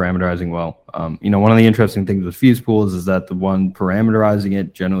we're parameterizing well, one of the interesting things with fuse pools is that the one parameterizing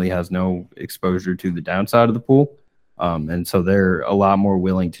it generally has no exposure to the downside of the pool. And so they're a lot more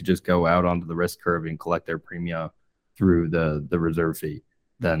willing to just go out onto the risk curve and collect their premia through the reserve fee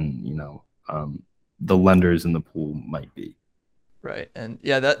than the lenders in the pool might be. Right. And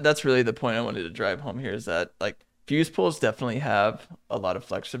yeah, that's really the point I wanted to drive home here, is that like fuse pools definitely have a lot of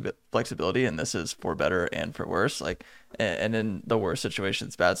flexibility, and this is for better and for worse. Like, and in the worst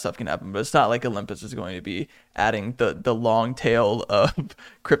situations, bad stuff can happen, but it's not like Olympus is going to be adding the long tail of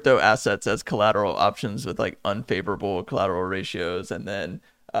crypto assets as collateral options with like unfavorable collateral ratios, and then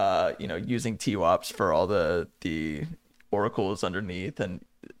using TWAPs for all the oracles underneath, and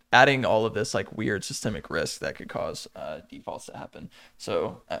adding all of this like weird systemic risk that could cause defaults to happen.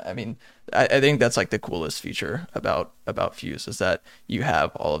 So I mean, I think that's like the coolest feature about Fuse, is that you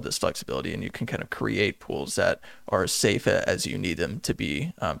have all of this flexibility and you can kind of create pools that are as safe as you need them to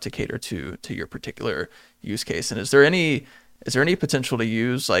be, to cater to your particular use case. And is there any potential to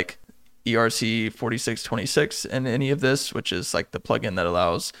use like ERC 4626 in any of this, which is like the plugin that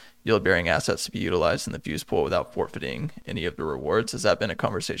allows yield-bearing assets to be utilized in the Fuse pool without forfeiting any of the rewards? Has that been a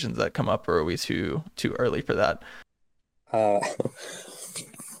conversation that come up, or are we too early for that?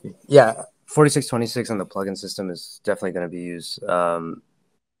 Yeah, 4626 on the plugin system is definitely going to be used.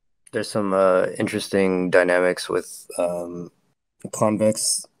 There's some interesting dynamics with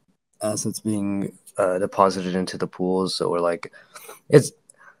convex assets being deposited into the pools. So we're like, this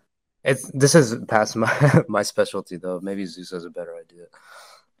is past my specialty though. Maybe Zeus has a better idea.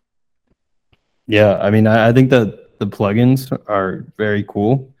 Yeah, I mean, I think that the plugins are very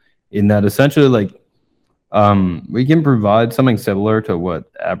cool in that essentially, like, we can provide something similar to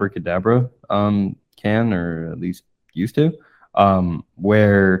what Abracadabra can, or at least used to,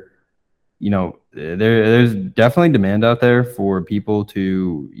 where there's definitely demand out there for people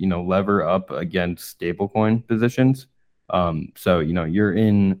to lever up against stablecoin positions. So you're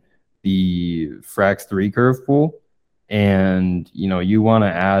in the Frax 3 curve pool, and you want to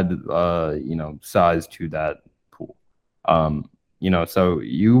add size to that pool. So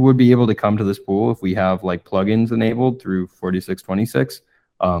you would be able to come to this pool if we have like plugins enabled through 4626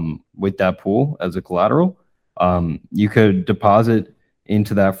 with that pool as a collateral. You could deposit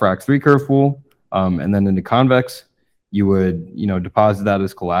into that Frax 3 curve pool, and then into Convex you would deposit that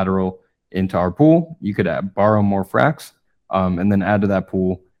as collateral into our pool. You could borrow more Frax, and then add to that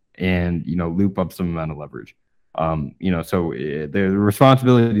pool and loop up some amount of leverage. So the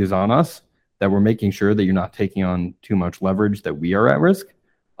responsibility is on us, that we're making sure that you're not taking on too much leverage, that we are at risk.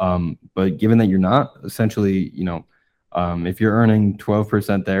 But given that you're not, essentially, if you're earning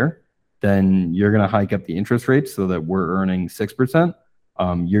 12% there, then you're going to hike up the interest rates so that we're earning 6%.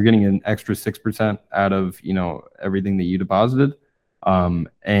 you're getting an extra 6% out of everything that you deposited, and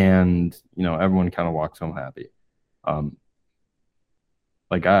everyone kind of walks home happy.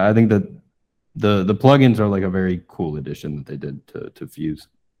 Like I think that the plugins are like a very cool addition that they did to Fuse.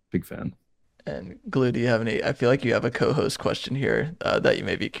 Big fan. And Glue, do you have any? I feel like you have a co-host question here that you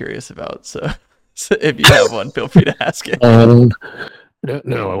may be curious about. So if you have one, feel free to ask it. No,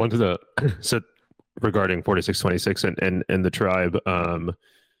 I wanted to. So regarding 4626 and the tribe,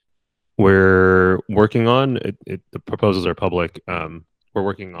 we're working on it. The proposals are public. We're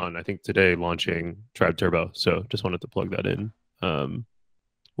working on, I think today, launching Tribe Turbo. So just wanted to plug that in.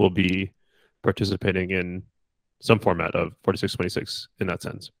 We'll be participating in some format of 4626 in that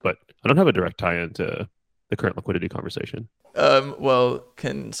sense, but I don't have a direct tie into the current liquidity conversation. Well,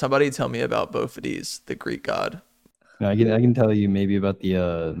 can somebody tell me about Bophides, the Greek god? I can tell you maybe about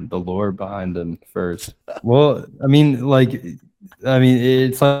the lore behind them first. Well, I mean,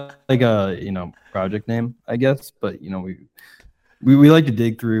 it's like a project name, I guess, but we like to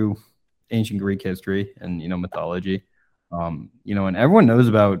dig through ancient Greek history and mythology, and everyone knows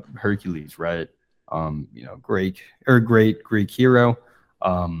about Hercules, right? Great Greek hero,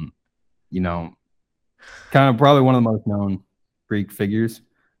 kind of probably one of the most known Greek figures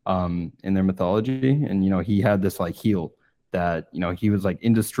in their mythology. And he had this like heel that he was like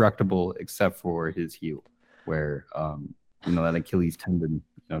indestructible except for his heel, where that Achilles tendon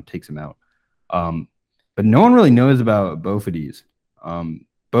takes him out. But no one really knows about Bophides.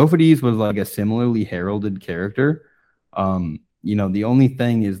 Bophides was like a similarly heralded character. The only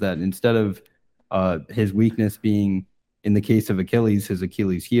thing is that instead of his weakness being, in the case of Achilles, his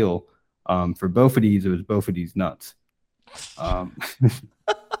Achilles heel, for Bophides, it was Bophides nuts.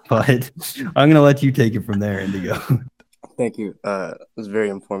 But I'm going to let you take it from there, Indigo. Thank you. It was very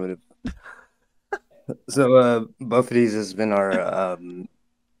informative. So Bophides has been our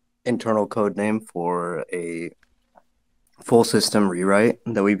internal code name for a full system rewrite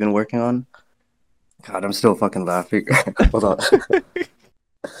that we've been working on. God, I'm still fucking laughing. Hold on.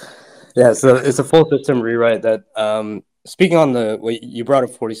 Yeah, so it's a full system rewrite that, speaking on you brought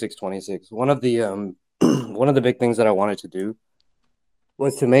up 4626. One of the big things that I wanted to do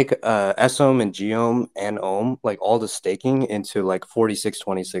was to make SOM and GOM and OM, like all the staking into like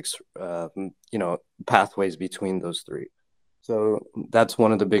 4626, pathways between those three. So that's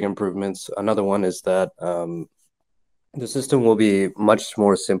one of the big improvements. Another one is that the system will be much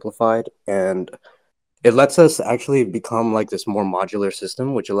more simplified, and it lets us actually become like this more modular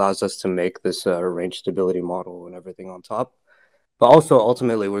system, which allows us to make this range stability model and everything on top. But also,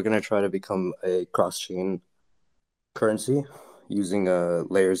 ultimately, we're going to try to become a cross-chain currency using a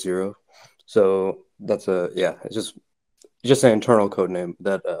layer 0. So that's it's just an internal code name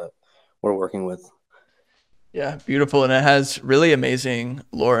that we're working with. Yeah, beautiful. And it has really amazing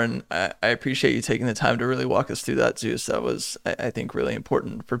lore. And I appreciate you taking the time to really walk us through that, Zeus. That was, I think, really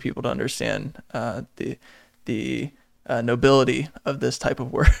important for people to understand the nobility of this type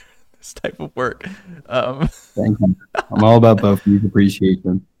of work. Thank you. I'm all about both these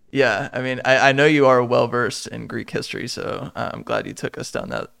appreciation. Yeah, I mean, I know you are well versed in Greek history, so I'm glad you took us down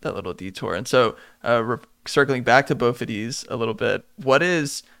that little detour. And so, circling back to Bophides a little bit, what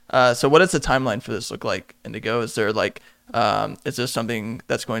does the timeline for this look like, Indigo? Is there is this something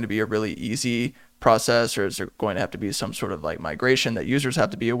that's going to be a really easy process, or is there going to have to be some sort of like migration that users have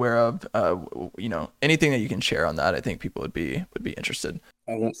to be aware of? Anything that you can share on that, I think people would be interested.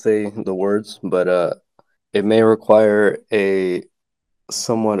 I won't say the words, but it may require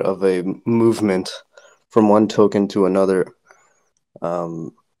somewhat of a movement from one token to another.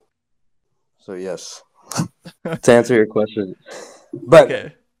 So yes, to answer your question, but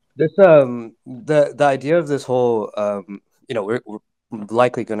okay. This the idea of this whole we're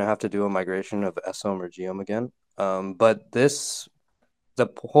likely going to have to do a migration of SOM or GOM again. But the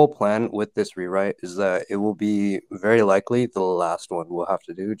whole plan with this rewrite is that it will be very likely the last one we'll have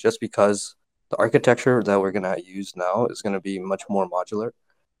to do, just because the architecture that we're going to use now is going to be much more modular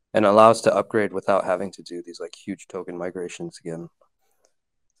and allow us to upgrade without having to do these like huge token migrations again.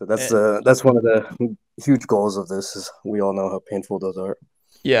 So that's one of the huge goals of this, is we all know how painful those are.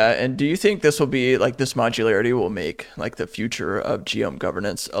 Yeah, and do you think this will be like, this modularity will make like the future of GOM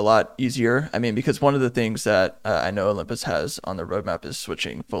governance a lot easier? I mean, because one of the things that I know Olympus has on the roadmap is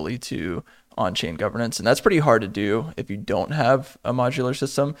switching fully to on-chain governance, and that's pretty hard to do if you don't have a modular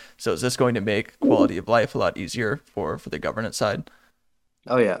system. So is this going to make quality of life a lot easier for the governance side?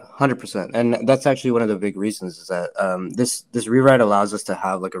 Oh yeah, 100%. And that's actually one of the big reasons, is that this rewrite allows us to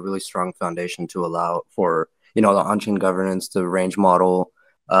have like a really strong foundation to allow for the on-chain governance, the range model,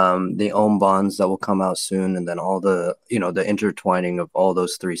 the OHM bonds that will come out soon, and then all the the intertwining of all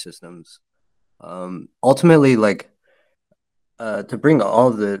those three systems. Ultimately, like to bring all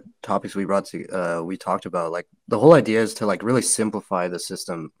the topics we talked about, like the whole idea is to like really simplify the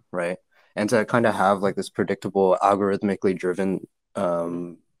system, right? And to kind of have like this predictable, algorithmically driven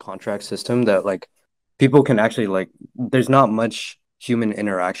contract system that like people can actually like. There's not much human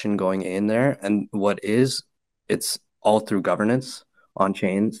interaction going in there, and it's all through governance on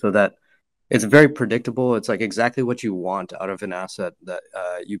chain, so that it's very predictable. It's like exactly what you want out of an asset that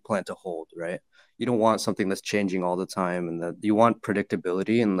you plan to hold, right? You don't want something that's changing all the time, and that you want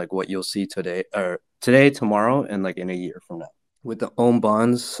predictability and like what you'll see today, tomorrow, and like in a year from now. With the own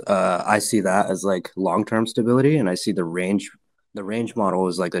bonds, I see that as like long-term stability, and I see the range model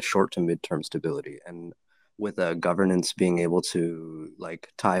is like the short to mid-term stability, and with a governance being able to like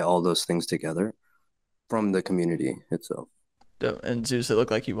tie all those things together from the community itself. And Zeus, it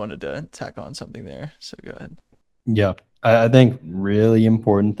looked like you wanted to tack on something there, so go ahead. Yeah, I think really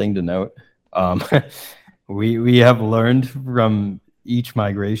important thing to note. We have learned from each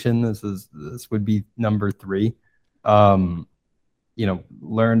migration. This would be number 3.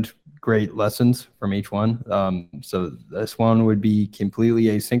 Learned great lessons from each one. So this one would be completely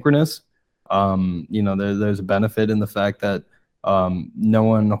asynchronous. There's a benefit in the fact that no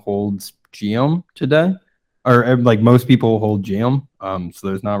one holds geom today, or like most people hold geom. So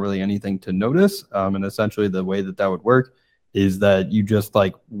there's not really anything to notice. And essentially the way that would work is that you just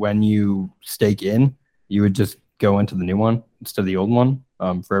like when you stake in, you would just go into the new one instead of the old one.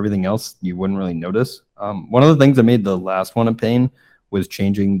 For everything else, you wouldn't really notice. One of the things that made the last one a pain was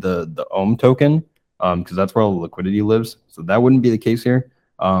changing the OHM token, because that's where all the liquidity lives. So that wouldn't be the case here,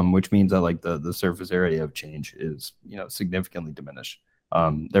 which means that like the surface area of change is significantly diminished.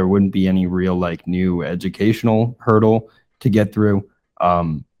 There wouldn't be any real like new educational hurdle to get through.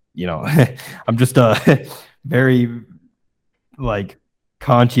 I'm just very like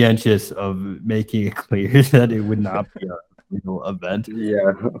conscientious of making it clear that it would not be a real event.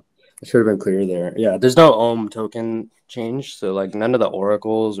 Yeah, I should have been clear there. Yeah, there's no OHM token change, so like none of the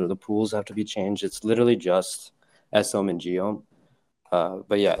oracles or the pools have to be changed. It's literally just SOM and GOM.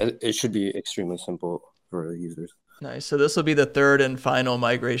 But yeah, it should be extremely simple for users. Nice. So this will be the third and final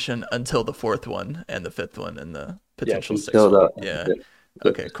migration until the 4th one and the 5th one and the potential 6th one. Yeah.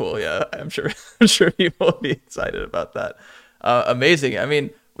 Okay, cool. Yeah, I'm sure people will be excited about that. Amazing. I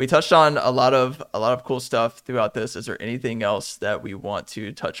mean, we touched on a lot of cool stuff throughout this. Is there anything else that we want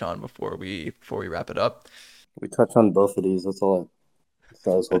to touch on before we wrap it up? We touched on both of these. That's all I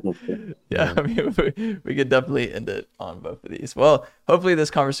was hoping for. Yeah, I mean, we could definitely end it on both of these. Well, hopefully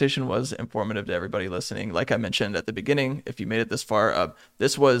this conversation was informative to everybody listening. Like I mentioned at the beginning, if you made it this far,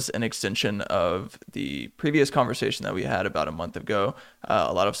 this was an extension of the previous conversation that we had about a month ago.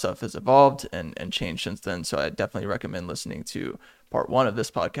 A lot of stuff has evolved and changed since then. So I definitely recommend listening to part 1 of this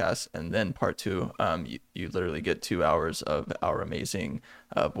podcast, and then part 2, you literally get 2 hours of our amazing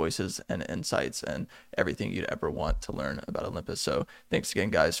voices and insights and everything you'd ever want to learn about Olympus. So thanks again,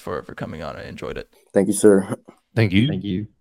 guys, for coming on. I enjoyed it. Thank you, sir. Thank you. Thank you.